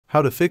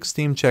How to fix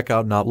Steam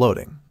checkout not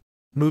loading.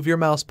 Move your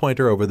mouse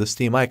pointer over the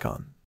Steam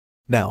icon.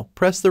 Now,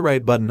 press the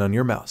right button on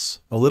your mouse.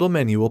 A little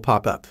menu will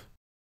pop up.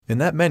 In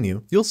that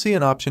menu, you'll see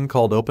an option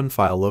called Open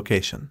File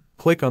Location.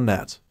 Click on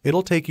that.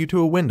 It'll take you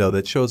to a window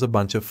that shows a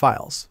bunch of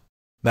files.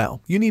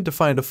 Now, you need to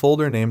find a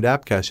folder named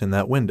App Cache in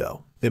that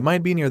window. It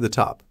might be near the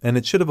top, and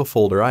it should have a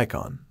folder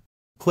icon.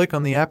 Click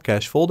on the App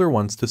Cache folder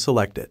once to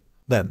select it.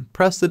 Then,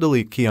 press the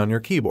Delete key on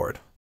your keyboard.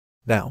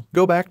 Now,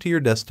 go back to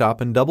your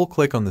desktop and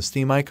double-click on the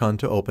Steam icon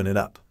to open it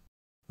up.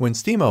 When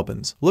Steam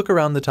opens, look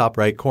around the top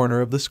right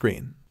corner of the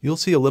screen. You'll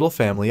see a little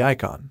family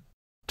icon.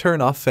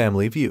 Turn off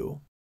Family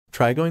View.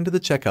 Try going to the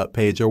checkout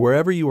page or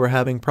wherever you were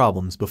having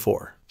problems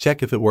before.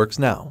 Check if it works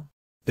now.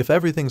 If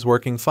everything's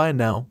working fine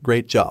now,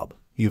 great job.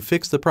 You've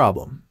fixed the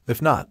problem.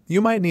 If not, you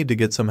might need to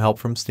get some help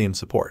from Steam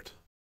support.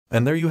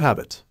 And there you have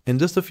it. In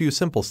just a few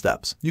simple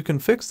steps, you can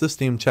fix the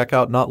Steam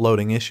checkout not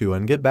loading issue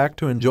and get back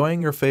to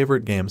enjoying your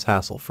favorite games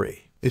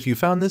hassle-free. If you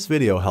found this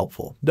video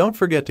helpful, don't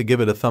forget to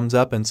give it a thumbs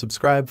up and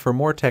subscribe for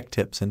more tech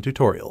tips and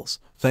tutorials.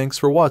 Thanks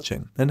for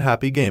watching, and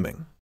happy gaming!